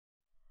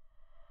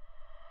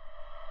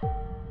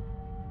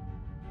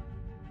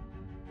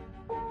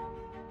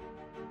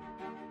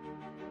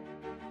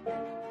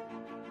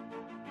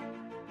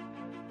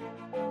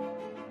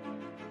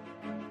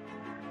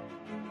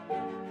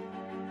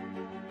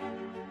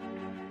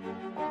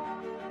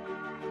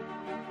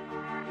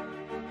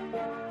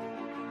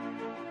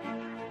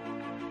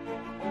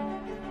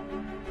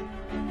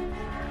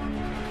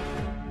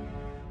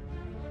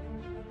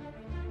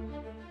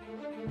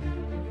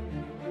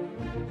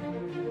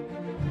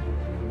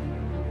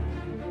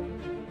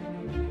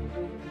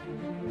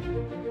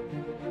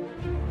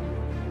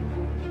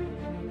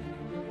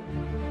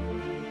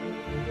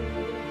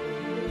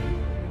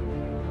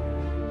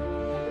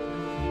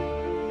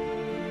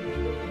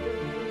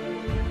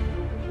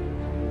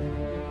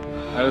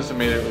I just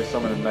immediately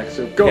summon him next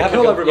to go You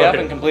kill everybody. You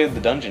haven't completed the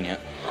dungeon yet.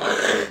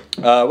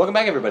 Welcome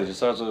back, everybody. To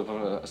start with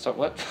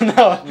what?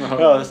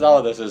 no, that's not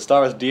what this is.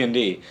 Star Wars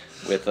D&D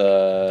with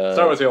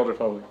Start with the Old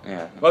Republic.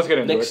 Yeah. Let's get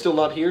into Nick's it. still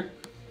not here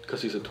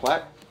because he's a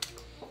twat.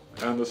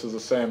 And this is the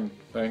same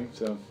thing,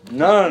 so.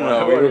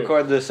 No. We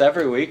record this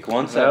every week,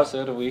 once Yep.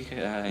 episode a week.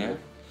 Yeah.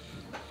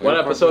 One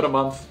episode a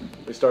month.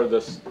 We started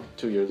this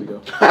 2 years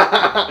ago.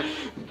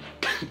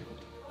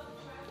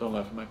 Don't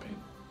laugh at my pain.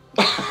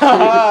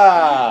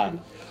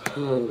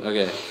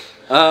 Okay.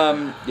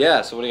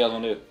 Yeah. So what do you guys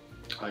want to do?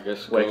 I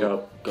guess Wake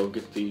up. Go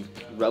get the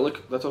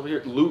relic that's over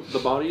here. Loot the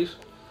bodies.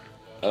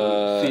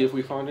 See if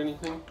we find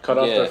anything. Cut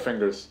off Yeah. their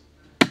fingers.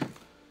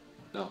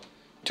 No.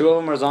 2 of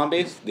them are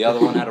zombies. The other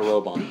one had a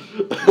robe on.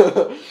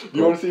 Do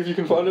you want to see if you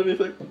can find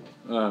anything?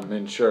 I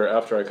mean, sure.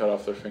 After I cut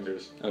off their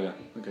fingers. Okay.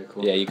 Okay,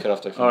 cool. Yeah, you cut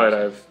off their fingers. All right, I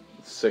have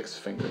 6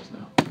 fingers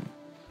now.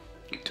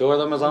 2 of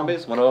them are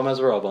zombies. 1 of them has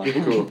a robe on.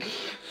 Cool.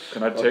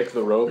 Can I take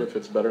the robe if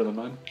it's better than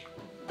mine?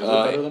 Is it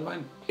better than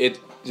mine? It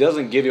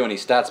doesn't give you any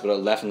stats, but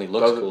it definitely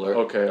looks Does it? cooler.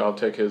 Okay, I'll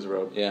take his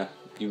robe. Yeah.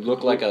 You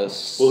look like a.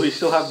 Will he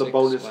still have the 6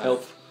 bonus swag.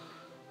 health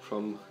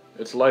from?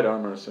 It's light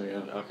armor, so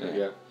yeah. Okay,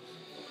 yeah.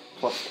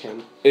 Plus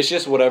 10. It's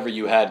just whatever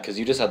you had, because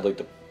you just had like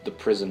the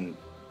prison.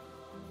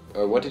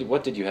 Or what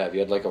did you have? You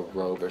had like a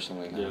robe or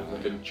something. Yeah,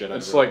 like a Jedi.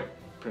 It's like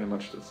pretty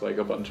much it's like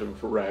a bunch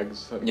of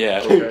rags.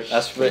 Yeah. Okay.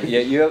 That's right. Yeah.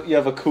 You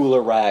have a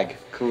cooler rag.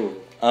 Cool.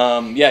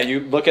 Yeah.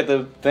 You look at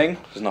the thing.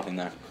 There's nothing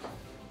there.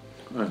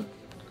 Right.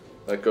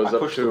 That goes I up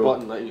pushed to the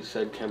button that you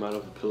said came out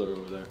of the pillar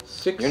over there.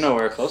 6 You're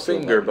nowhere close to the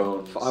finger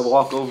button. bones. I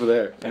walk over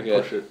there and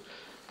Okay. push it.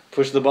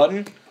 Push the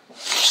button.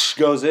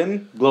 Goes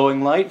in.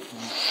 Glowing light.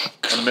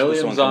 A This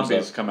million one comes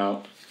zombies up. come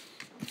out.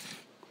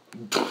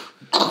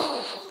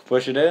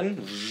 Push it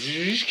in.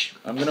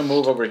 I'm gonna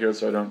move over here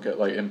so I don't get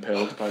like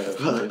impaled by a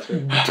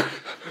laser.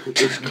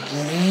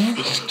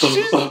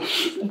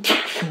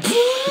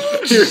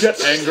 You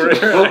get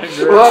angrier and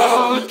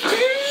angrier.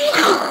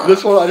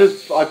 This one,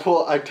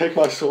 I take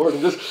my sword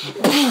and just.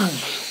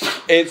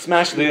 It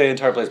smashed the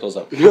entire place blows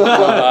up.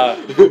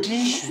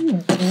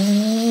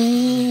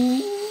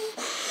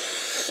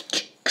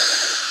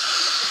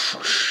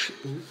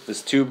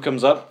 This tube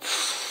comes up,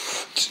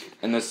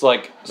 and this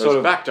like sort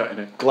of Bacta in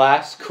it.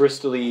 glass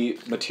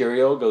crystally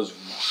material goes,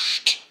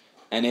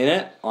 and in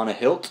it on a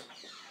hilt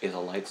is a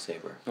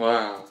lightsaber.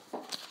 Wow.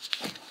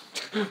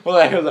 Well,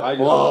 I was I like,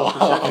 whoa.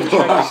 I'm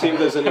trying to see if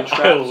there's any I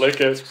traps. lick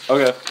it.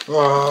 Okay.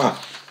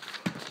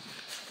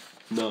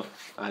 No,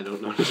 I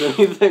don't notice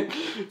anything.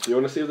 Do you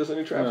want to see if there's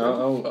any traps?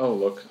 I'll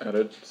look at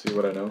it, see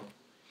what I know.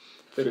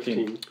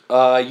 15.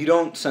 You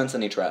don't sense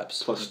any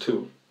traps. Plus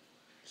 2.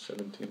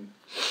 17.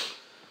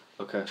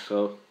 Okay,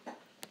 so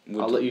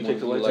I'll let you take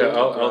the lightsaber. Yeah,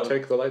 I'll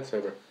take the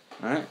lightsaber.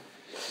 Alright.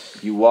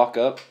 You walk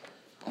up.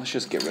 Let's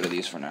just get rid of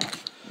these for now.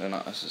 They're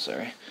not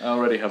necessary. I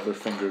already have their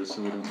fingers,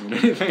 so we don't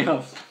need anything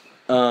else.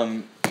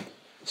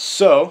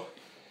 So,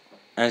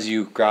 as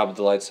you grab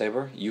the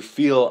lightsaber, you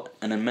feel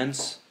an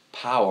immense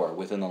power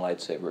within the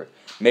lightsaber.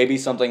 Maybe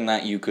something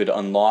that you could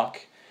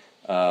unlock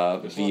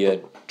via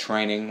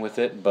training with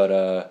it,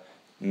 but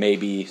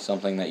maybe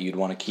something that you'd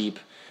want to keep.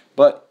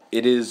 But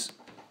it is,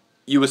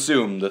 you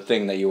assume, the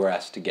thing that you were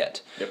asked to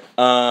get. Yep.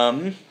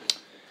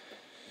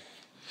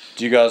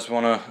 Do you guys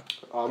want to...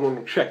 I'm going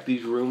to check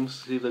these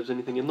rooms, see if there's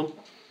anything in them.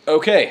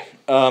 Okay,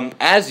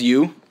 as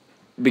you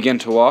begin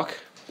to walk,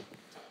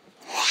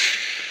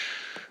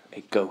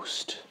 a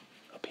ghost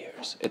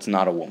appears. It's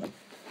not a woman.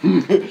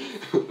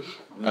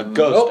 A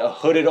ghost, a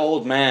hooded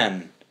old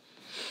man.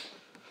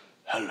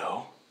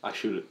 Hello. I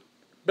shoot it.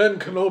 Ben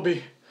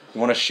Kenobi. You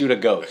want to shoot a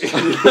ghost?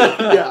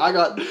 Yeah, I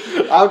got,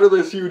 after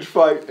this huge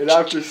fight and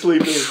after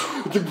sleeping,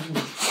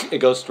 It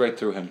goes straight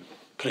through him.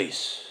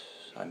 Please,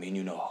 I mean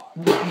you know.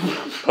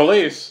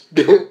 Police.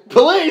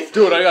 police!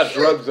 Dude, I got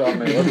drugs on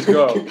me. Let's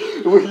go.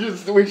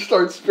 We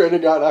start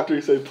spreading out after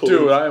you say police.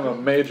 Dude, I am a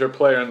major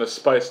player in the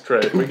spice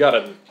trade. We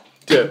gotta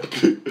dip.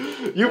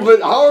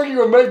 How are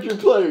you a major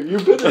player?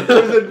 You've been in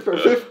prison for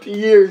 50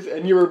 years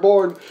and you were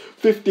born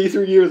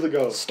 53 years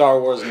ago. Star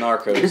Wars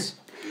Narcos.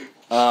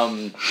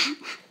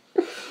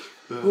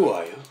 Who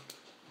are you?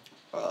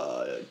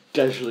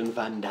 Deslin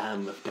Van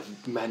Damme of the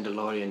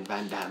Mandalorian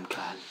Van Damme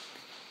clan.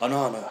 An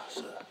honor,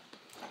 sir.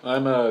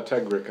 I'm a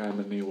Tegric. I'm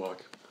a Ewok.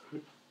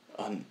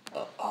 An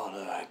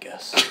honor, I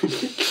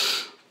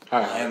guess.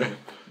 Hi. I am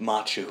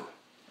Machu,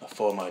 a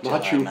former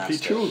Jedi Machu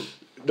Master. Picchu?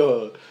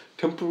 The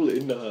temple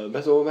in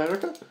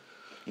Mesoamerica?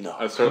 No.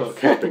 I start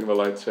flipping the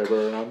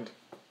lightsaber around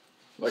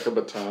like a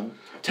baton.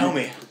 Tell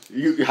me.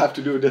 You have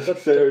to do a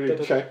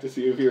dexterity check to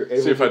see if you're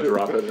able See if I to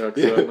drop it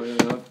accidentally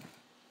or not.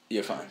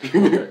 You're fine.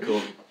 Okay,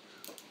 cool.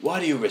 Why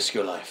do you risk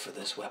your life for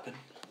this weapon?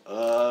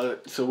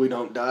 So we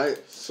don't die?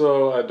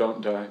 So I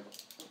don't die.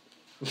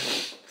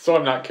 So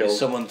I'm not killed. Is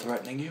someone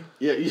threatening you?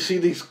 Yeah, you see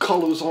these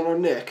collars on our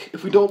neck.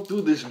 If we don't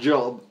do this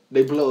job,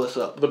 they blow us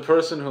up. The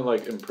person who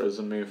like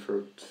imprisoned me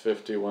for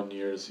 51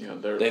 years, you know,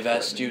 They've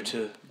asked you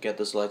to get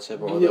this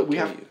lightsaber or Yeah, they'll we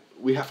kill have you.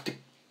 we have to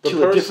The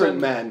kill a different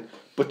person- man,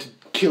 but to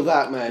kill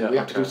that man, Yeah, we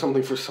have to do okay.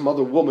 something for some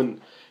other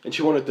woman, and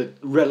she wanted the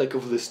relic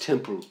of this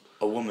temple.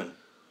 A woman.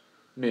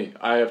 Me.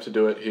 I have to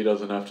do it. He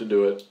doesn't have to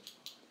do it.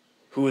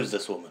 Who is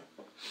this woman?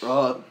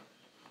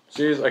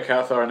 She's a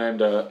Cathar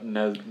named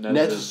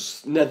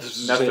Nethizin.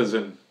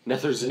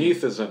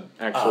 Nethizin,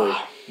 actually.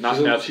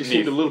 Not She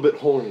seemed a little bit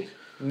horny.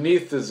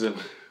 Nethizin.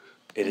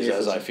 It is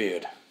as I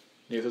feared.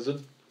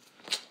 Nethizin?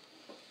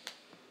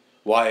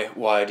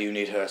 Why do you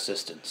need her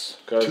assistance?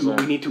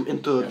 We need to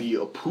enter the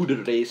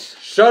Apuda race.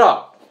 Shut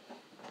up!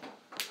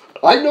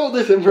 I know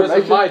this information.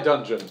 This is my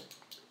dungeon.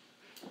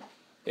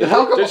 Then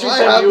how come I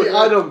have the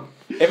item?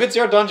 If it's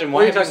your dungeon, why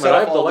What are you have you talking set about?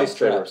 I up have the all these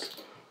lightsaber. traps?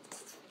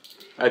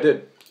 I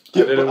did.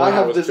 Yeah, did it but when I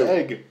have was this 2.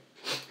 egg.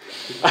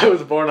 I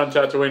was born on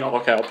Tatooine.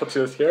 Okay, I'll put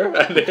this here.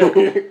 And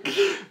here.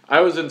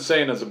 I was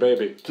insane as a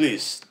baby.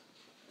 Please,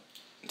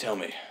 tell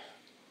me.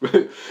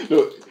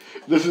 No,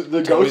 this is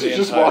the Tell me ghost the is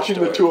just entire watching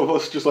the story. two of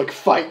us just like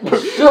fight. I'm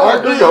talking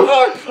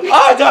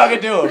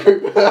to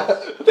him.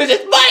 This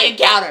is my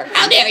encounter.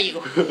 How dare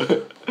you?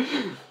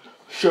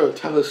 Sure,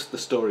 tell us the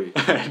story.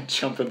 I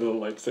jump into the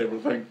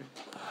lightsaber thing.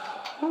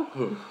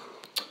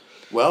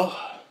 Well,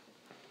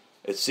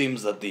 it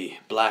seems that the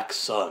Black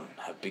Sun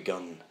have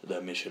begun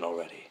their mission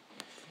already.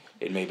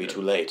 It may be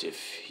too late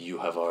if you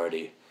have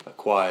already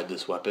acquired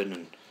this weapon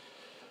and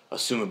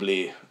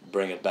assumably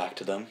bring it back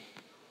to them.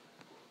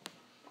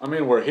 I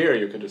mean, we're here.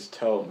 You can just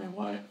tell me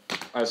why.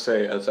 I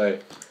say as I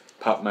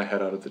pop my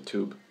head out of the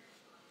tube.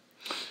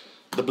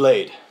 The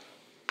blade.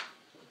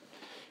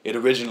 It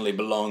originally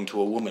belonged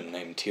to a woman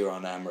named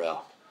Tiran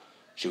Amrel.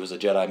 She was a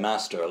Jedi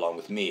Master along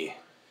with me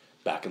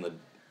back in the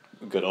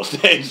good old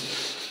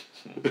days.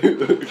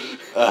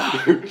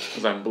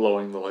 As I'm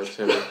blowing the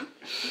lightsaber.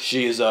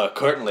 She is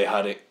currently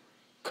hiding.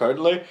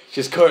 Currently?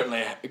 She's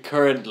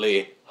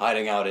currently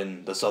hiding out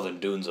in the southern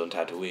dunes on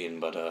Tatooine,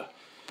 but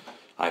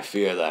I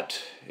fear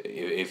that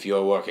if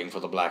you're working for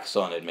the Black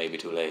Sun, it may be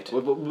too late.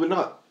 We're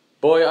not.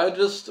 Boy, I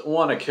just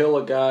want to kill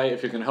a guy.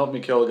 If you can help me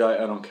kill a guy,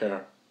 I don't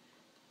care.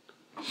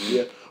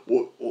 Yeah.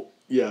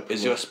 Yeah.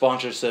 Is your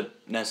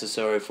sponsorship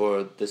necessary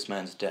for this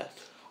man's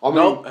death? I mean,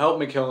 Nope, help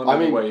me kill him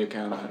any way you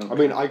can. I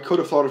mean, I could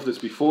have thought of this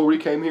before we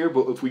came here,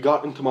 but if we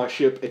got into my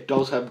ship, it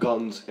does have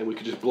guns, and we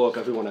could just blow up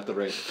everyone at the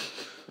race.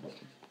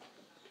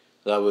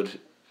 That would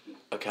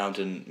account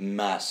in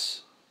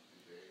mass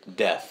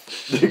death.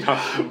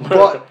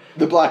 But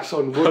the Black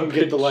Sun wouldn't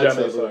get the lightsaber.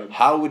 Genocide.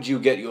 How would you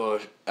get your...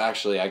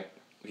 Actually,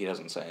 he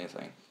doesn't say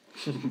anything.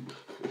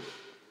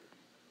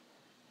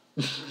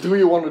 Do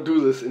you want to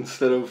do this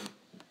instead of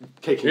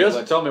taking He the has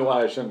to tell me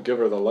why I shouldn't give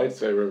her the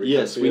lightsaber. because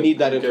Yes, he we need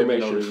that gave me no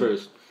information reason.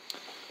 first.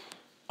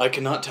 I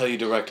cannot tell you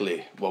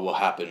directly what will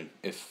happen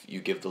if you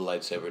give the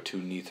lightsaber to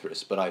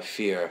Nethris, but I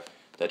fear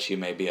that she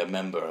may be a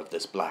member of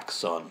this Black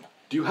Sun.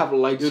 Do you have a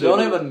lightsaber? You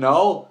don't even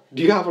know?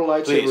 Do you have a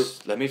lightsaber?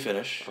 Please, let me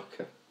finish.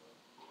 Okay.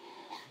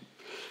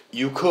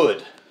 You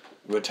could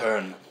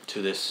return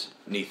to this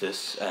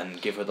Nethys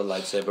and give her the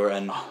lightsaber,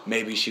 and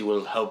maybe she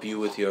will help you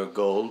with your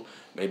goal.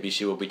 Maybe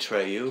she will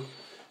betray you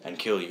and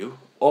kill you.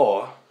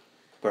 Or,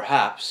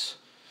 perhaps,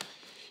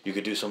 you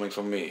could do something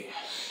for me.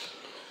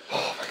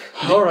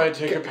 Alright,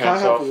 take your Can I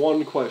pants have off.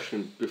 one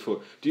question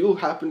before? Do you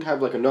happen to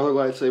have like another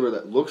lightsaber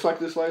that looks like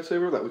this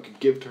lightsaber that we could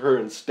give to her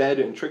instead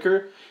and trick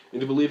her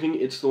into believing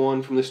it's the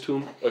one from this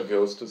tomb? A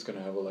ghost is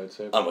gonna have a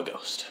lightsaber. I'm a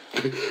ghost.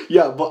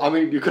 Yeah, but I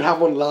mean, you could have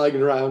one lying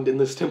around in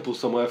this temple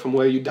somewhere from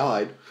where you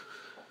died.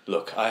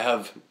 Look, I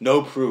have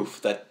no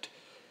proof that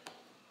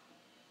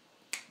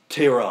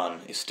Tehran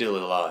is still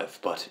alive,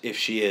 but if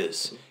she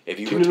is, if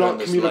you Can you return not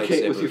this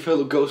communicate lightsaber, with your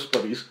fellow ghost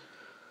buddies?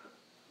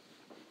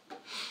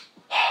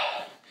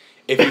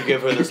 if you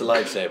give her this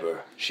lightsaber,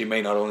 she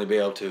may not only be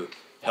able to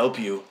help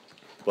you,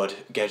 but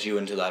get you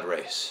into that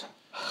race.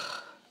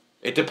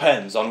 It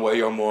depends on where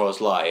your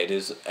morals lie. It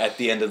is, at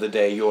the end of the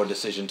day, your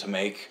decision to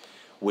make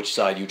which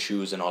side you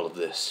choose in all of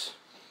this.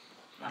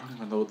 I don't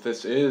even know what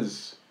this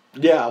is.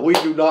 Yeah, we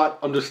do not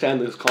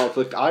understand this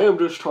conflict. I am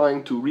just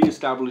trying to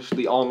reestablish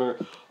the honor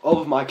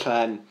of my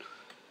clan.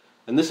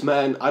 And this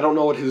man, I don't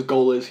know what his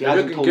goal is. He If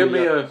hasn't you can told give me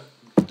me yet.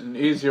 an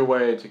easier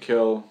way to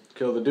kill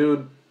the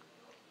dude,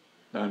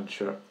 then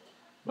sure.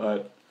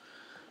 But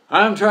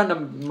I'm trying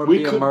to We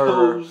be a could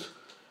murderer. pose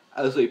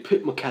as a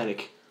pit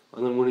mechanic,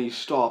 and then when he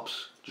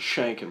stops, just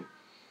shank him.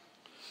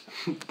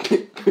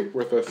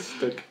 With a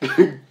stick.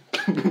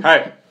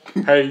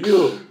 Hey,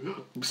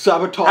 you!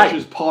 Sabotage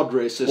his pod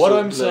race system. What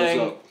I'm blows saying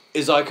up.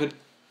 is I could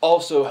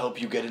also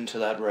help you get into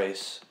that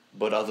race,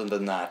 but other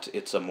than that,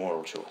 it's a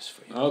moral choice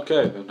for you.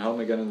 Okay, then help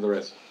me get into the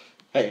race.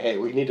 Hey,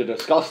 we need to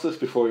discuss this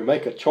before we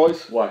make a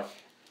choice. Why?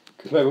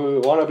 Because maybe we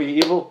want to be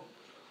evil.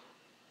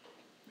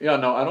 Yeah,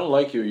 no, I don't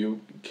like you.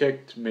 You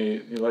kicked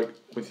me,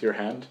 with your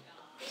hand.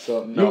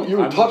 So, no. You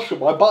touched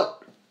my butt.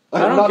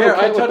 I I'm don't not care.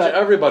 okay I with touch that.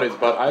 everybody's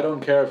butt. I don't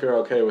care if you're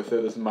okay with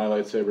it. This is my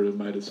lightsaber. This is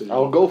my decision.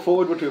 I'll go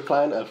forward with your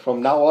plan, and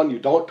from now on, you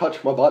don't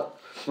touch my butt.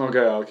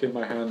 Okay, I'll keep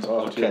my hands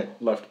off your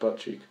left butt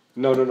cheek.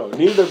 No,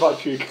 neither butt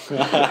cheek.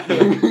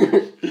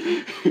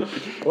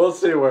 We'll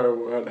see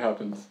what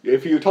happens.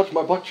 If you touch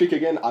my butt cheek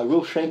again, I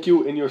will shank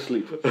you in your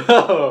sleep.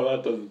 Oh,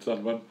 that doesn't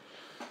sound fun.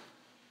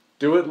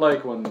 Do it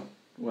like when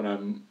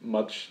I'm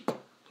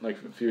a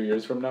few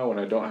years from now when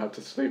I don't have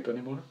to sleep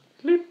anymore.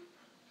 Sleep.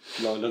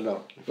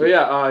 No. But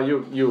yeah,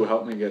 you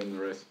help me get in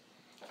the race.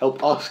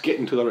 Help us get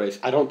into the race.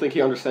 I don't think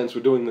he understands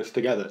we're doing this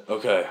together.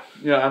 Okay.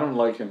 Yeah, I don't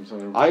like him,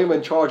 so I am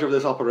in charge of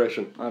this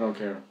operation. I don't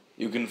care.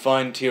 You can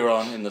find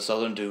Tyron in the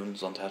southern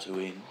dunes on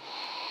Tatooine.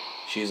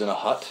 She's in a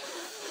hut.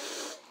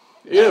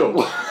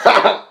 Ew.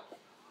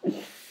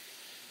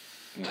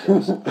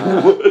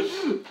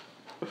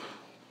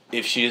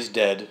 If she is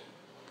dead,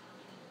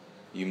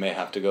 you may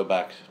have to go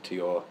back to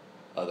your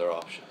other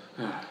option.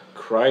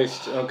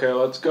 Christ. Okay,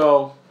 let's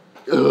go.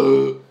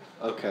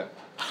 Okay.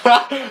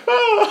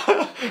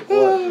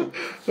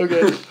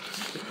 Okay.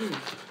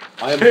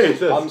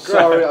 I'm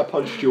sorry I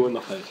punched you in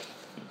the face.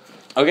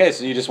 Okay,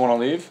 so you just want to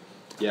leave?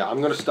 Yeah,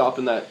 I'm gonna stop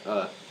in that.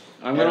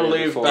 I'm gonna area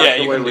leave before- back Yeah,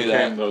 the you way can we do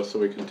that. came, though, so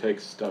we can take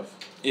stuff.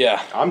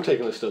 Yeah. I'm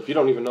taking this stuff. You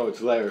don't even know it's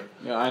there.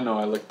 Yeah, I know.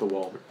 I licked the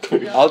wall. I'll. They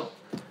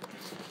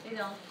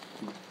don't.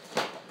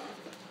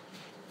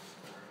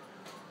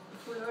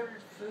 If we ordered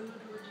food,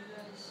 would you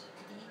guys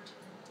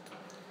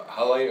eat?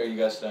 How late are you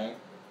guys staying?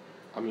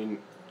 I mean,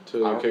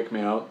 To kick me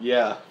out.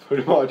 yeah,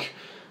 pretty much.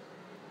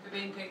 You're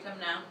being picked up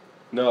now?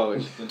 No,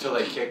 Until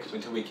we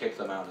kick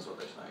them out is what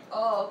they're saying.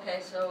 Oh, okay,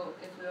 so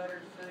if we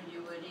ordered food,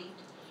 you would eat?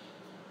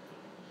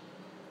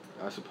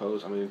 I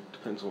suppose. I mean, it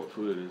depends on what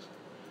food it is.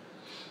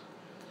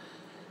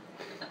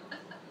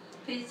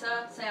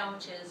 Pizza,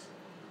 sandwiches.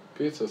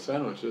 Pizza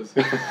sandwiches.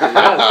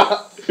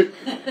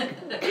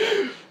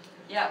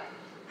 Yep.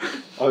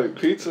 Oh,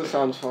 pizza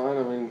sounds fine.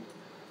 I mean,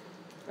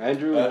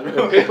 Andrew.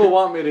 If people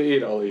want me to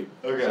eat, I'll eat.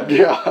 Okay.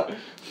 Yeah.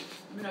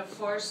 I'm gonna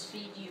force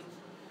feed you.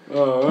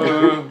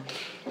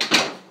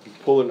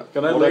 Pulling.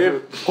 Can I whatever,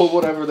 leave? Pull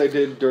whatever they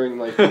did during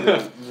like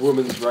the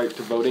women's right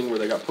to voting, where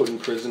they got put in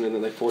prison and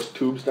then they forced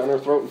tubes down her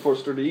throat and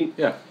forced her to eat.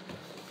 Yeah.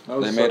 That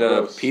was They so made a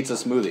gross. pizza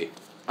smoothie.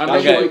 I That,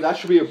 mean, should Okay. be, that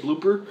should be a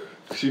blooper.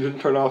 She didn't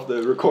turn off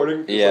the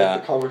recording. It's Yeah.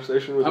 Like the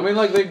conversation with. I mean,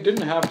 like, they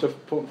didn't have to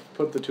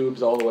put the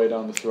tubes all the way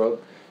down the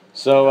throat.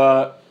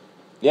 So,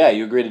 yeah,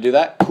 you agree to do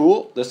that.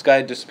 Cool. This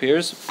guy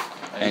disappears.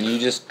 And you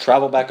just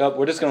travel back up.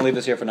 We're just going to leave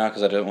this here for now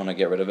because I don't want to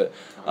get rid of it.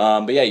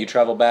 But yeah, you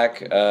travel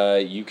back.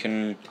 You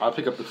can... I'll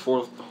pick up the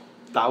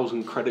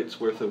 4,000 credits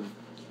worth of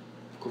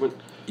equipment.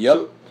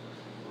 Yep.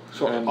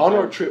 So And, on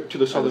our trip to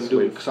the Southern Dune,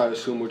 sleep. because I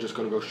assume we're just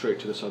going to go straight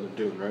to the Southern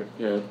Dune, right?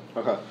 Yeah.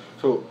 Okay.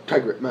 So,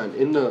 Tigrit, man,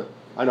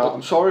 I know,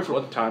 I'm sorry for...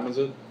 What time is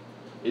it?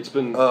 It's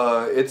been...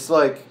 It's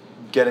like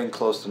getting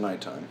close to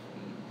nighttime.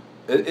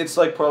 It's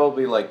like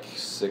probably like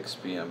 6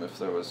 p.m. if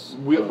there was...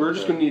 We're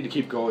just going to need to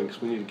keep going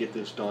because we need to get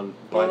this done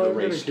by the I'm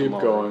gonna race keep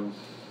tomorrow. going.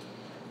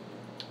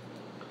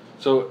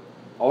 So,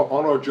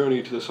 on our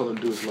journey to the Southern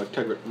Dune, I'm like,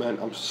 Tigrit, man,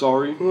 I'm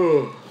sorry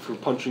for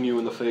punching you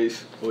in the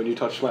face when you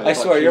touched my I butt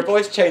swear, your cheek.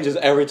 voice changes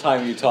every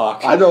time you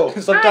talk. I know.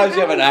 Sometimes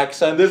you have an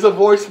accent. There's a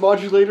voice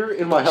modulator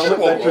in my helmet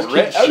that just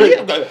keeps Oh,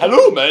 changing. yeah.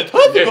 Hello, man.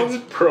 How's it going?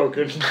 It's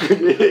broken.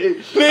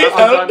 Please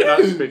I'm help not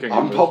me. speaking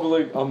I'm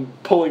English.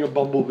 pulling a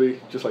bumblebee,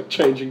 just like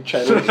changing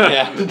channels.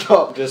 Yeah. to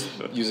talk. Just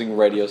using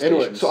radio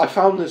stations. Anyway, so I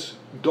found this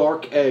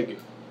dark egg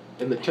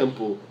in the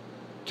temple.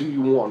 Do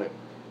you want it?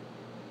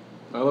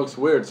 That looks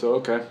weird, so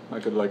okay. I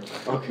could, like,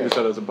 Okay. use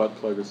that as a butt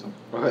plug or something.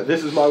 Okay,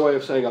 this is my way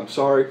of saying I'm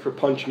sorry for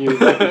punching you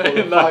right before the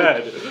In the fight.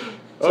 head.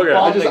 Okay.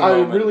 bonding I'm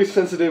moment. really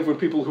sensitive when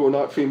people who are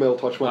not female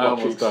touch my I butt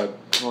almost cheeks. died.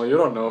 Well, you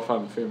don't know if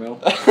I'm female.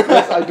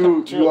 Yes, I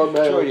do. You are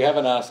male. Sure, you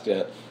haven't asked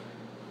yet.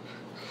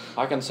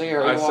 I can see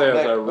her. I say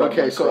as I rub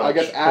Okay, my so I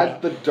crotch. guess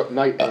add the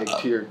night egg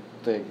to your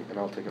thing, and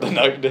I'll take it. The off.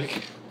 Nike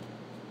dick.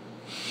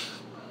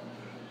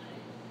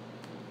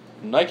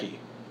 Nike.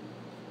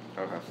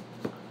 Okay.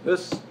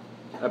 This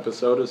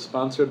episode is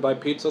sponsored by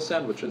pizza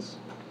sandwiches.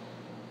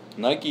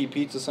 Nike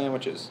pizza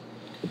sandwiches.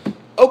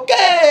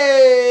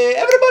 Okay!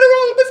 Everybody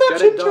roll a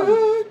Get it perception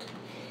done.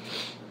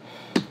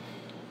 check!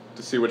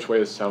 To see which way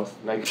is south.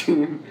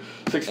 19,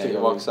 16. And you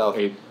walk south.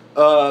 8.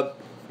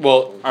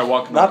 Well, I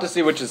walk not north. to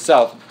see which is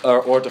south,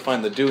 or to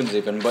find the dunes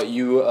even, but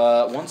you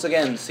once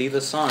again see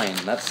the sign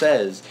that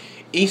says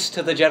East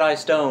to the Jedi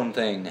Stone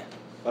thing.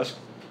 Let's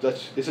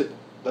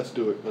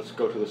do it. Let's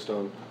go to the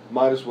stone.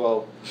 Might as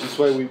well. This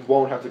way we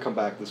won't have to come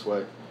back this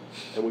way.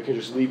 And we can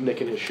just leave Nick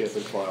in his ship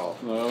and fly off.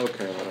 Oh,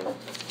 okay, whatever.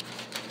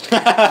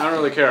 I don't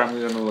really care. I'm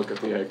gonna look at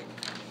the egg.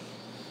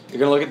 You're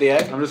gonna look at the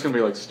egg? I'm just gonna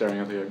be like staring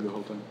at the egg the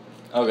whole time.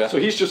 Okay. So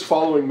he's just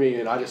following me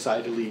and I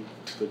decided to lead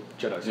to the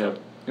Jedi Yeah. stone.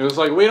 It was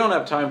like, we don't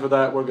have time for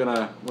that. We're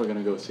gonna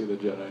go see the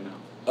Jedi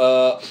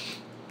now.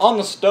 On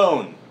the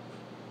stone.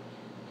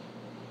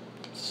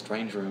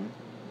 Strange room.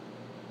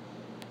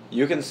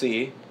 You can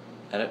see,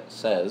 and it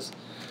says,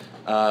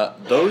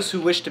 those who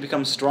wish to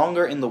become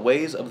stronger in the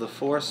ways of the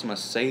Force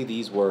must say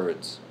these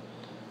words.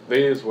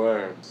 These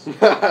words.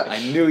 I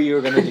knew you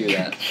were gonna do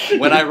that.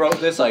 When I wrote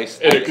this, in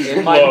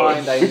my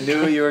explodes. mind, I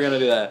knew you were gonna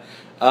do that.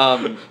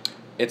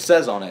 It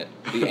says on it,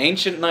 the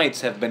ancient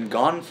knights have been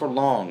gone for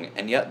long,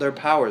 and yet their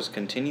powers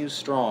continue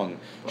strong.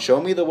 Show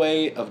me the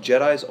way of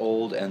Jedis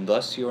old, and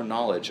thus your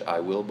knowledge I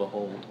will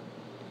behold.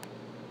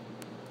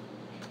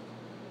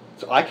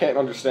 So I can't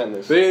understand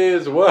this.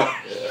 These words.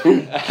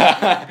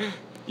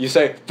 You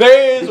say,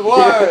 these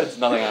words!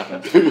 Nothing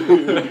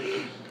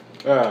happens.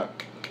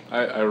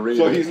 I read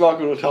So it. he's not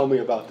going to tell me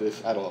about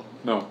this at all.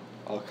 No.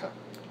 Okay.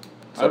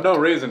 I have no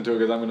reason to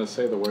because I'm going to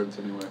say the words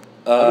anyway.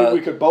 I mean,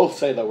 we could both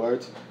say the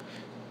words.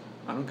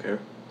 I don't care.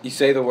 You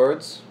say the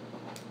words?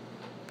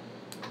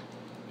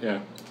 Yeah.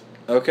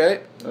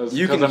 Okay. That's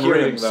You 'cause can I'm hear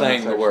reading him them, saying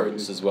it's the actually words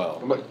reading. as well.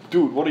 I'm like,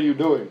 dude, what are you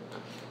doing?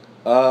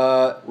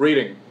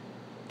 Reading.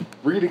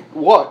 Reading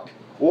what?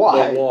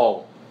 Why? The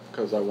wall.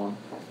 Because I want.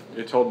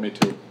 You told me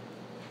to.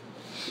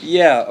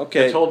 Yeah,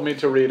 okay. You told me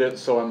to read it,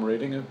 so I'm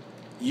reading it.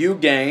 You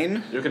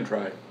gain You can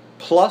try.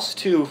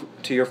 +2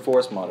 to your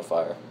force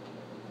modifier.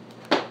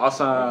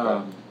 Awesome.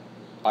 Okay.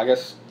 I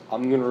guess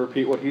I'm going to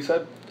repeat what he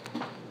said.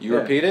 You Yeah.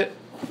 repeat it.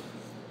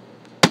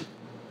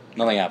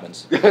 Nothing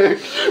happens.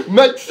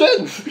 Makes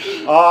sense.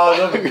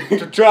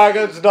 The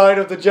Dragon's Knight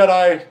of the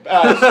Jedi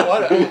asked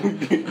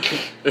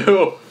what?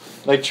 Ew.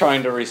 Like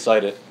trying to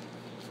recite it.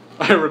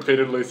 I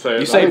repeatedly say it.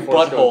 You say my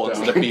force butthole goes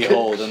down. instead of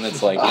behold, and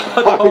it's like.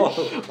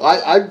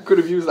 I could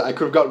have used that. I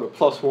could have gotten a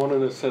 +1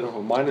 instead of a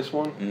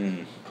 -1.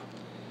 Mm.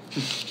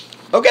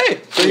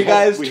 Okay, so We you had-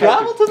 guys we had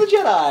travel to the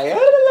Jedi.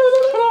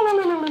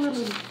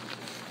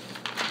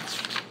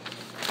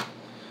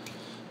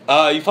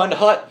 You find a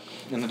hut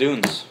in the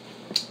dunes.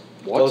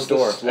 What's Closed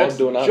door. this slug It's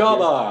doing out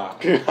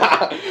Jabba.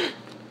 here?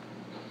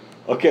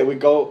 Okay, we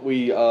go.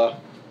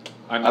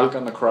 I knock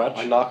on the crotch.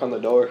 I knock on the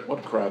door.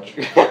 What crotch?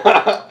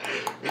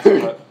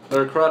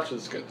 Their crotch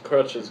is good.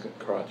 Crotch is good.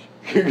 Crotch.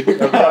 Their crotch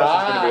is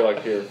gonna be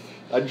like here.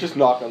 I just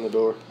knock on the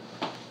door.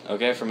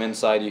 Okay, from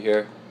inside you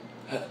hear.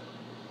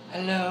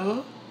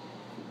 Hello.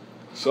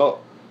 So,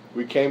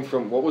 we came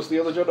from, what was the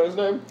other Jedi's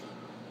name?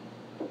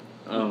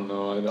 I don't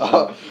know. I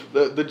don't.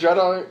 The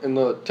Jedi in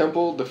the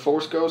temple, the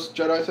Force Ghost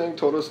Jedi thing,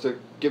 told us to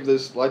give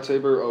this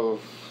lightsaber of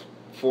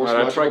Force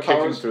Alright, I magical try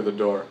kicking powers through the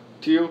door.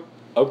 to you.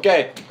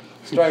 Okay,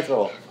 strength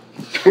roll.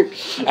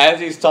 As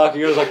he's talking,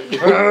 he was like.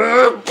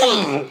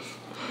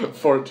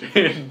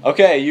 14.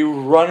 Okay, you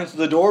run into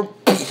the door,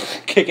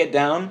 kick it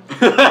down,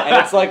 and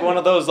it's like one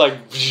of those like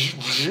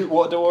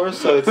doors.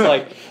 So it's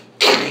like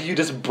you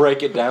just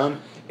break it down.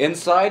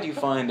 Inside, you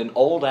find an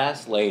old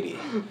ass lady.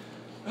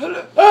 I'm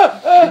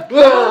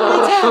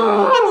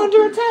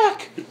under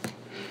attack.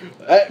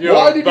 You're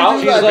Why did you do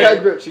about- that, She's like-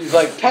 Tagrit? she's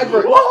like-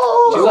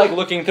 Tagrit. She's like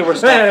looking through her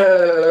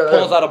stuff,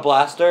 pulls out a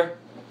blaster,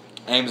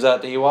 aims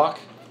at the Ewok.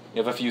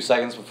 You have a few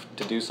seconds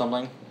to do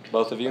something,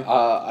 both of you.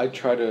 I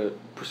try to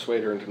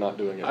persuade her into not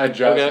doing it. I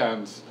jazz Okay.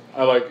 hands.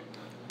 I like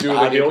do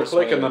How the do you heel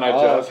click persuade and then her?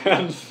 I jazz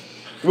hands.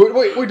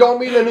 We don't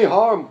mean any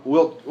harm.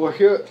 We're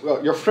here.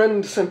 Well, your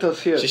friend sent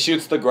us here. She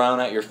shoots the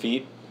ground at your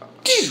feet.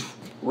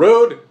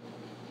 Rude.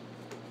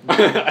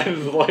 I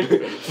just like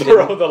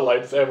throw the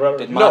lightsaber.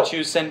 Did No.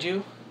 Machu send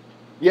you?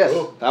 Yes,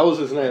 Who? that was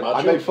his name.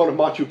 I Machu? made fun of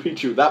Machu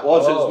Picchu. That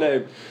was Oh. his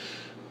name.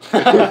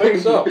 I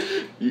think so.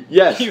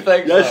 Yes. You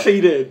think yes, so?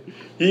 he did.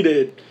 He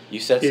did. You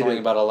said He something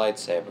did. about a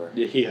lightsaber.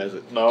 Yeah, he has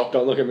it. No.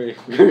 Don't look at me.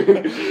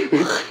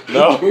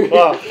 No.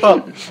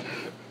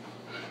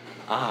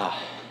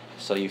 Ah,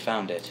 so you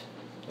found it.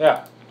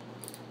 Yeah.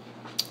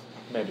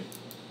 Maybe.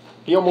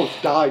 He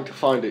almost died to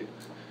find it.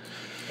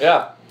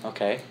 Yeah.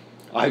 Okay.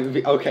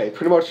 Okay,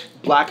 pretty much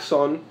Black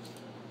Sun.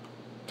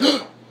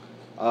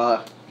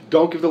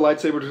 Don't give the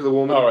lightsaber to the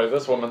woman. Alright,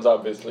 this woman's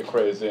obviously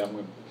crazy. I'm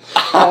gonna.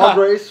 Pod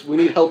race. We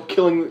need help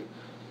killing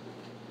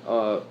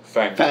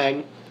Fang.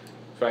 Fang,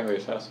 Fang the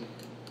assassin.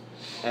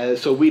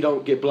 so we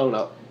don't get blown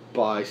up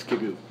by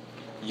Skigoo.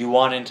 You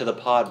want into the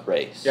pod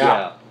race.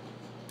 Yeah.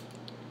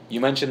 You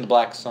mentioned the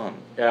Black Sun.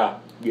 Yeah.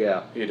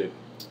 Yeah. He did.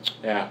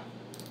 Yeah.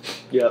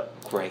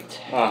 Yep.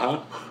 Great. Uh huh.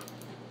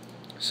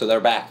 So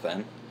they're back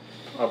then.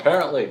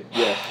 Apparently.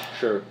 Yeah.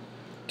 Sure.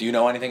 Do you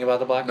know anything about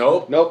the Black Sun?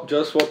 Nope. Nope.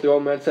 Just what the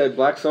old man said.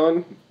 Black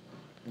Sun.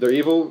 They're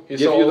evil. He's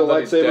give so you the old that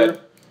he's lightsaber. dead.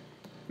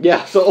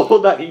 Yeah, so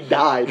old that he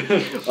died.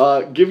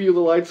 Give you the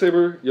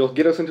lightsaber. You'll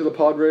get us into the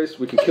pod race.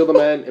 We can kill the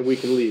man and we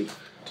can leave.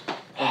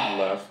 Don't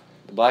laugh.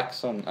 The Black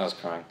Sun. I was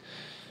crying.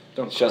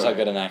 Don't Shows cry. how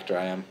good an actor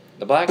I am.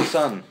 The Black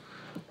Sun.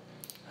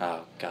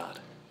 Oh God.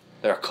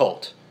 They're a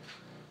cult.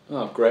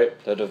 Oh,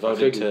 great. They're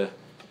devoted figured.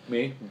 to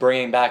Me?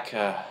 bringing back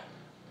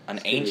an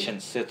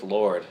ancient Sith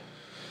Lord.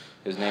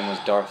 His name was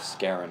Darth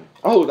Scarron.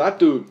 Oh, that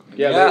dude.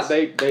 Yeah, Yes.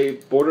 they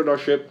boarded our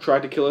ship,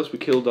 tried to kill us. We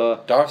killed.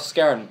 Darth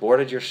Scarron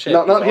boarded your ship.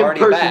 Not He's him already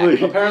personally.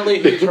 back.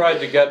 Apparently, he tried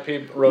to get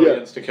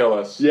Rhodians to kill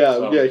us. Yeah,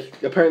 so. yeah.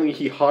 Apparently,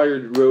 he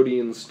hired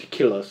Rhodians to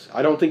kill us.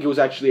 I don't think it was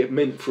actually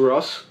meant for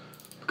us,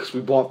 because we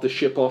bought the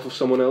ship off of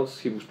someone else.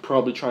 He was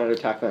probably trying to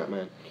attack that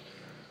man.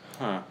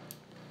 Huh.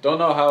 Don't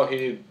know how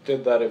he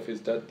did that if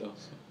he's dead, though.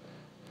 So.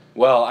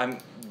 Well,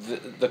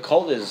 the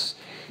cult is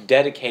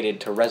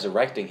dedicated to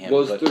resurrecting him.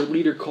 Was but their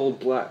leader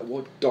called Black?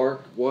 What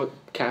Dark? What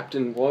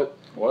Captain? What?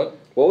 What?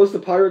 What was the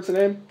pirate's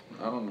name?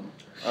 I don't know.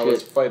 I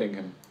was Shit. fighting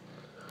him.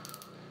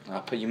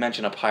 you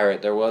mentioned a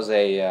pirate. There was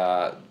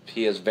a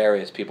he has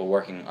various people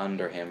working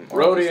under him.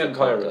 or at least Rhodian the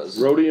cult pirates. does.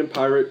 Rhodian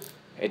pirate.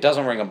 It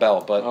doesn't ring a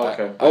bell, but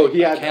Okay.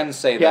 I can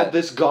say he that had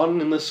this gun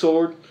and this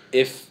sword.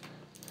 if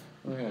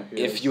Oh, yeah,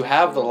 he if is. you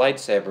have the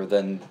lightsaber,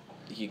 then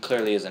he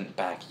clearly isn't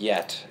back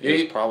yet.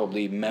 He's Yeet.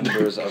 probably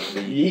members of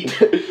the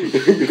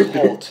Yeet.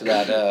 cult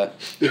that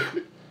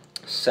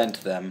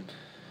sent them.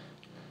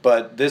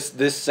 But this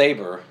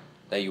saber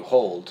that you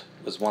hold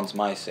was once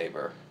my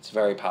saber. It's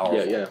very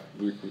powerful. Yeah.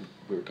 We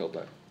were told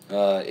that.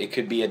 It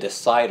could be a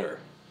decider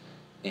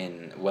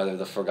in whether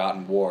the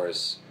Forgotten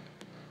Wars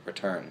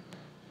return.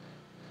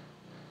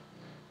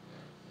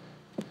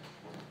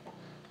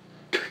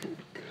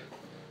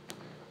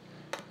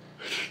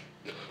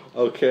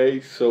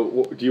 Okay,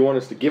 so do you want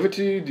us to give it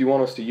to you? Do you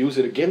want us to use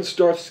it against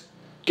Darth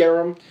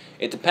Scarum?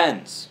 It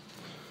depends.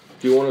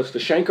 Do you want us to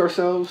shank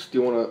ourselves? Do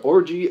you want to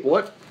orgy?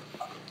 What?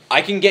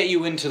 I can get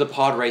you into the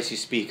pod race you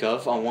speak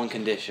of on one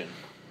condition.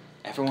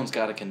 Everyone's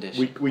got a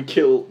condition. We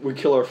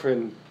kill our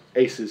friend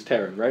Ace's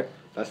Terran, right?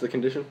 That's the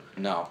condition?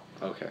 No.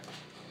 Okay.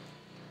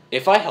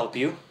 If I help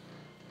you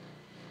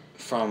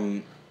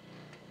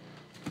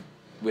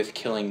with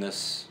killing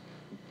this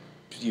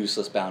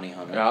useless bounty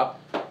hunter, Yeah.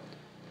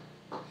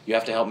 you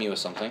have to help me with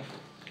something.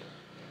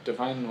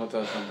 Define what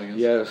that something is.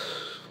 Yes,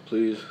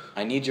 please.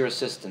 I need your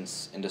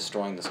assistance in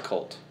destroying this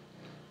cult.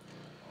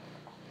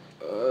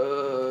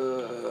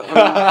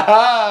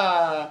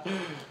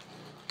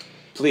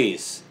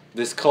 Please,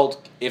 this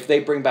cult, if they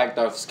bring back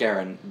Darth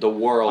Scarum, the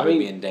world will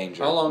be in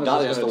danger. how long is Not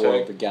this just the gonna world,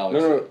 take? the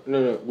galaxy.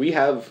 No. We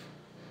have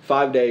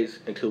 5 days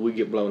until we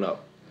get blown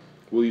up.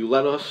 Will you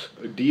let us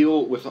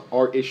deal with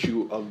our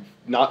issue of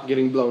not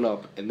getting blown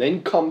up and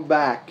then come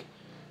back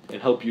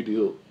and help you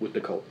deal with the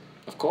cult?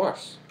 Of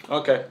course.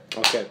 Okay.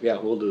 Okay, yeah,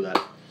 we'll do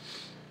that.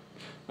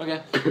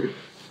 Okay.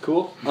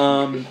 Cool?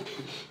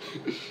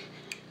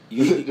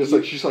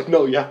 You, She's like,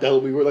 no, you have to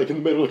help me. We're like in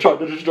the middle of trying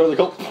to destroy the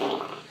cult.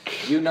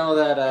 you know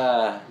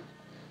that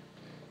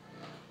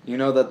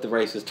the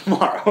race is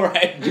tomorrow,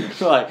 right?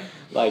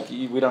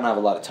 we don't have a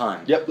lot of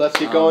time. Yep, let's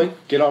get going.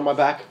 Get on my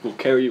back. We'll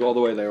carry you all the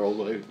way there, old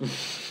lady.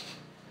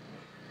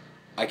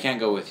 I can't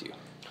go with you,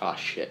 Ah,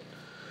 shit.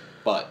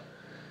 but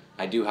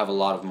I do have a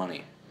lot of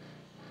money.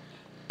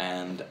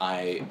 And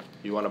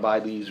You want to buy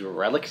these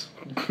relics?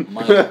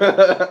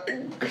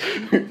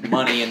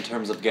 money in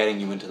terms of getting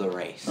you into the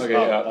race. Okay,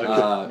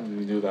 yeah.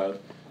 We do that.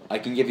 I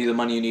can give you the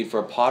money you need for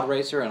a pod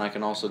racer, and I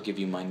can also give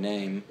you my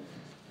name,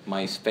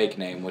 my fake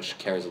name, which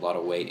carries a lot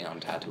of weight on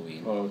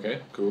Tatooine. Oh,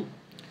 okay, cool.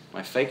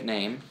 My fake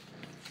name,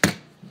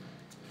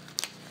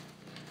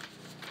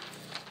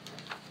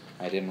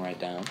 I didn't write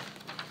down,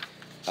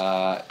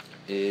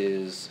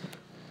 is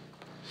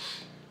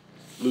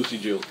Lucy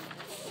Jill.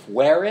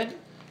 Warren.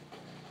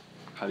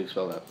 How do you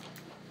spell that?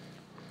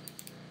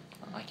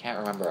 I can't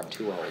remember. I'm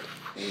too old.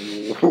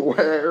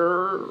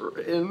 Where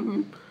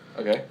in?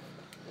 Okay.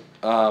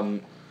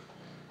 And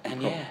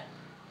yeah,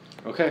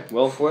 Okay,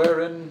 well,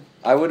 Fuerin.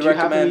 I would do you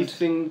have recommend.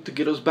 anything to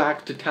get us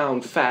back to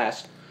town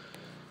fast?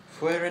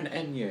 Fuerin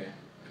Enye.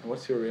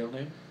 What's your real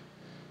name?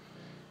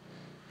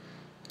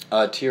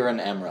 Tyrion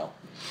Amrell.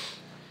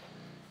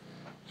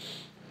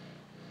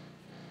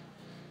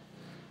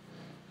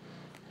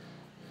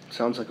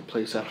 Sounds like a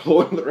place out of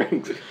Lord of the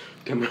Rings.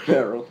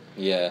 Demerara.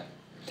 Yeah.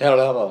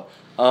 Hello.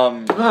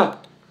 Can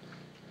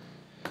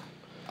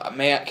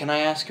I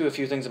ask you a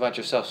few things about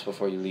yourselves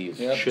before you leave?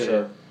 Yeah, Sure.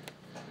 sure.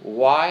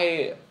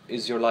 Why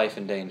is your life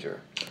in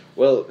danger?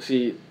 Well,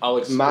 see, I'll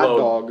explode. Mad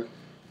Dog,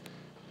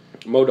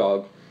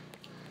 Modog,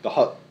 the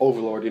Hut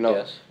Overlord, you know.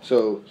 Yes.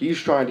 So he's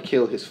trying to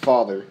kill his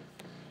father,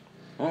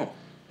 Oh.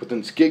 but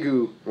then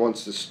Skigu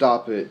wants to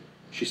stop it.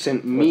 She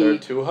sent Were there me.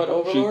 2 Hut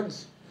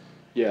Overlords?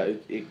 Yeah,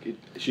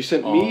 she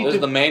sent Oh, me. There's To,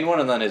 the main one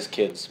and then his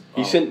kids.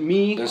 he sent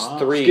me. There's Ah.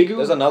 3. Skigu?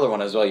 There's another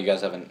one as well you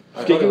guys haven't. I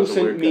thought it Skigu was a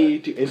sent weird me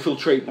guy. to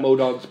infiltrate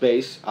Modog's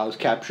base. I was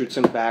captured,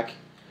 sent back,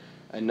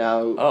 and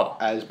now, Oh.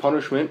 as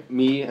punishment,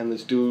 me and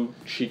this dude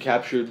she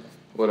captured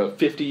What a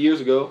 50 years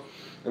ago,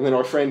 and then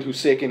our friend who's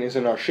sick and is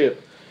in our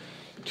ship.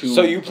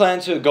 So you plan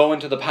to go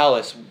into the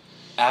palace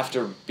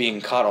after being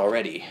caught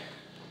already?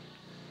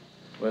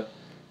 what?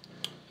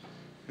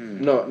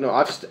 No,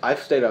 I've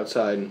stayed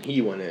outside and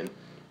he went in.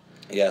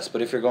 Yes,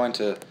 but if you're going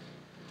to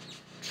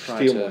try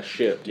Steal to my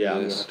ship. do Yeah, I'm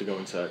gonna this- have to go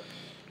inside.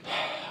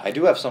 I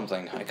do have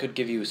something. I could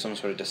give you some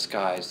sort of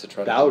disguise to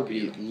try to That help would be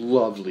you.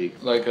 lovely.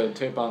 Like a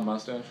tape-on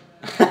mustache?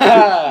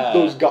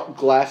 Those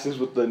glasses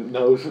with the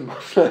nose and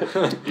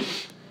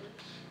mustache.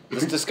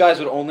 This disguise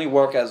would only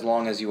work as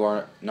long as you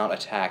are not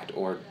attacked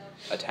or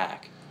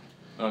attack.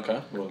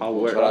 Okay. Well, I'll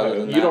we'll wear. try other it.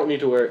 than You that- don't need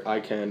to wear it.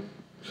 I can.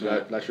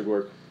 So that should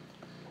work.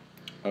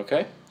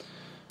 Okay.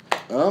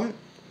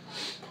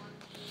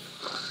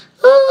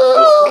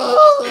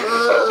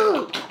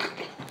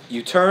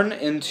 You turn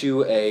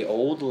into a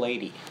old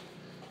lady.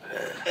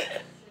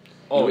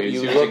 Oh, You- he's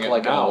you using look it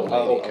like an now. old lady.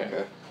 Oh,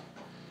 okay.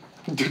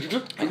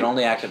 I can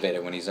only activate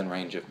it when he's in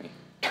range of me.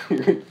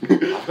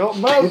 I've got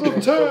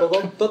massive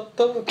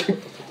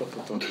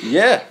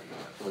Yeah.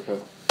 Okay.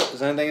 Is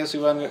there anything else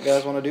you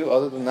guys want to do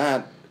other than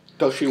that?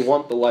 Does she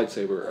want the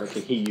lightsaber, or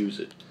can he use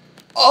it?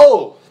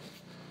 Oh!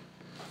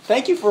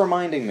 Thank you for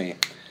reminding me.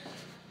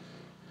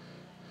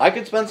 I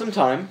could spend some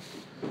time,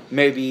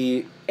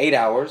 maybe 8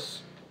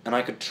 hours, and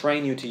I could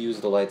train you to use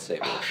the lightsaber.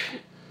 Oh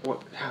shit!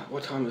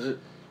 What time is it?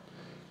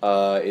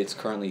 It's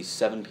currently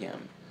 7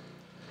 p.m.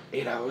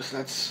 8 hours.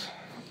 That's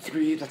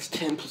 3. That's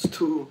 10 plus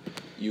 2.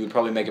 You would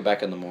probably make it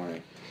back in the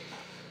morning.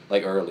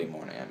 Like early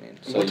morning, I mean.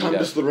 So what time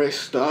does the race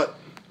start?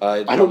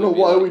 It'd I don't know probably be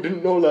why like- we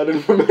didn't know that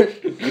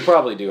information. You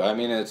probably do. I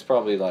mean, it's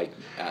probably like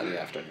at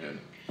the afternoon.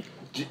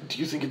 Do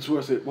you think it's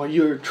worth it? While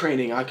you're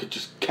training, I could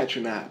just catch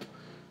a nap.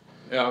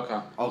 Yeah, okay.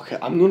 Okay,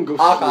 I'm gonna go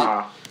Okay.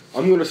 sleep.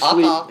 I'm gonna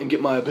sleep Okay. and get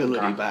my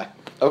ability Okay. back.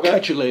 Okay.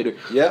 Catch you later.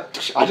 Yep.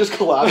 I just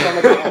collapsed on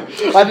the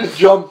ground. I just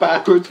jumped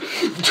backwards.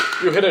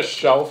 You hit a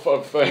shelf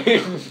of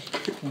things.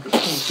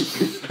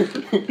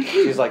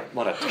 He's like,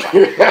 what a.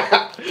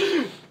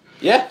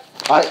 Yeah.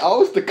 I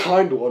was the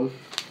kind one.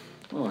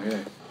 Oh, yeah.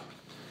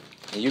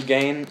 You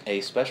gain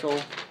a special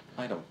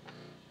item.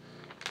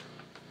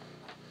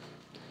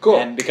 Cool.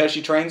 And because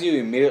she trains you, you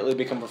immediately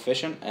become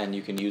proficient, and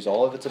you can use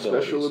all of its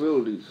abilities. Special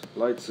abilities.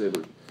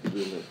 Lightsaber.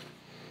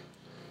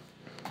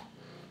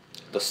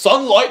 The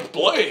Sunlight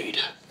Blade!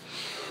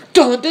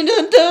 Dun dun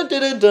dun dun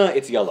dun dun dun!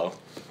 It's yellow.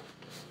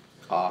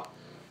 Ah.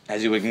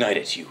 As you ignite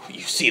it, you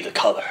see the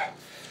color.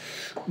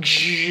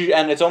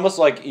 And it's almost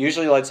like,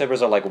 usually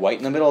lightsabers are like white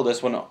in the middle,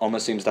 this one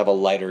almost seems to have a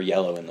lighter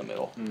yellow in the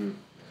middle. Mm.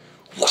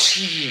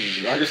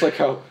 I just like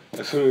how,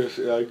 as soon as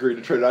I agreed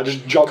to trade, I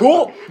just jumped.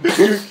 Cool!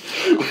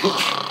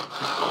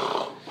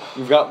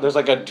 There's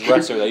like a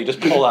dresser that you just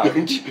pull out,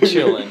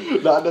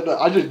 chilling. No,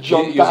 I just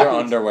jumped Use your back.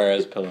 underwear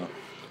as pillow.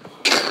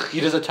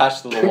 You just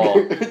attach to the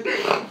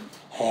wall.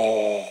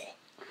 Oh,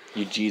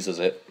 you Jesus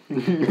it.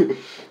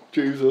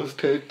 Jesus,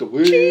 take the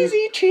wheel.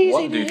 Cheesy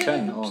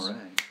 1d10, alright.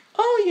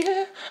 Oh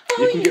yeah.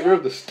 You can get rid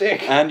of the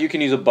stick. And you can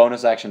use a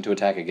bonus action to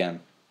attack again.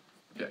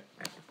 Yeah.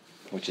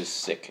 Which is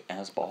sick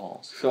as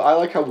balls. So I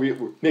like how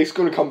Nick's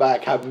gonna come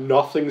back, have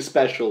nothing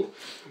special.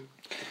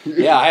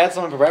 Yeah, I had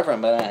something prepared for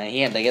him, but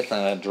he had to get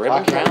the dribble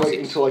I can't wait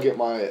trousers. until I get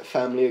my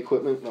family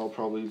equipment. That'll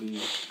probably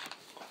be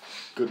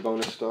good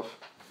bonus stuff.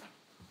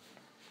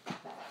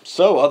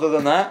 So, other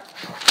than that,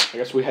 I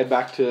guess we head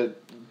back to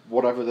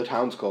whatever the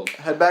town's called.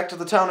 head back to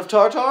the town of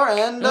Tartar,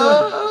 and that's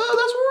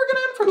where we're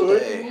gonna end for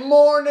today.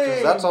 morning!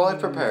 'Cause that's all I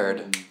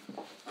prepared.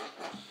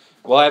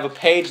 Well, I have a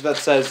page that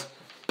says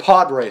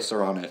Pod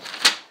Racer on it,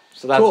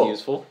 so that's Cool.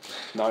 useful.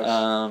 Nice.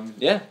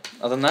 Yeah.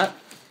 Other than that,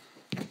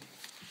 did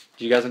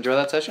you guys enjoy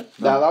that session?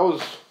 That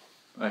was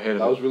I hated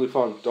that it. was really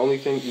fun. The only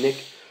thing, Nick.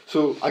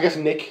 So I guess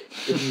Nick,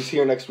 if he's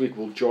here next week,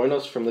 will join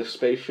us from this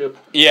spaceship.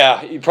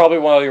 Yeah, you probably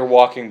while you're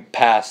walking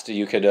past,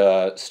 you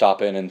could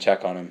stop in and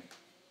check on him.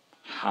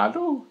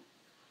 Hello?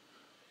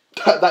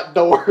 That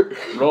door.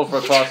 Roll for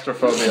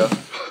claustrophobia.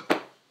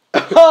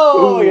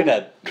 Oh, you're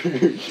dead.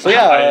 So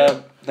yeah,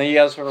 thank you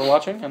guys for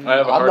watching. And I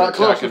have a I'm heart not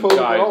attack and claustrophobic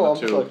die at all. in I'm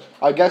the just tube.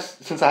 like, I guess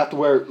since I have to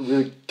wear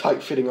really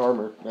tight-fitting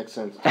armor, makes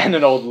sense. and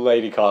an old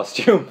lady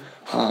costume.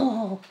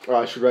 Oh,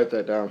 I should write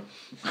that down.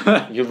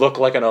 You look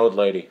like an old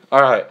lady.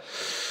 All right.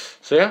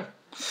 So yeah,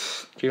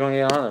 keep on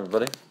getting on,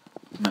 everybody.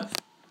 Meth.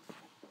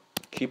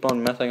 Keep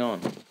on mething on.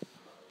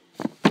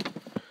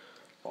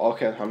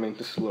 Okay, I mean,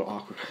 this is a little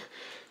awkward.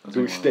 That's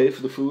Do we a lot. stay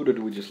for the food or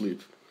do we just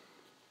leave?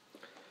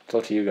 It's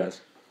up to you guys.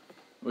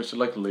 We should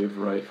like leave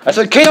right. I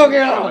said keep on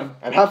getting on.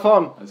 And have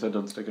fun! I said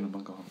don't stick in a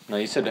bungle. No,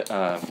 you said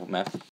meth.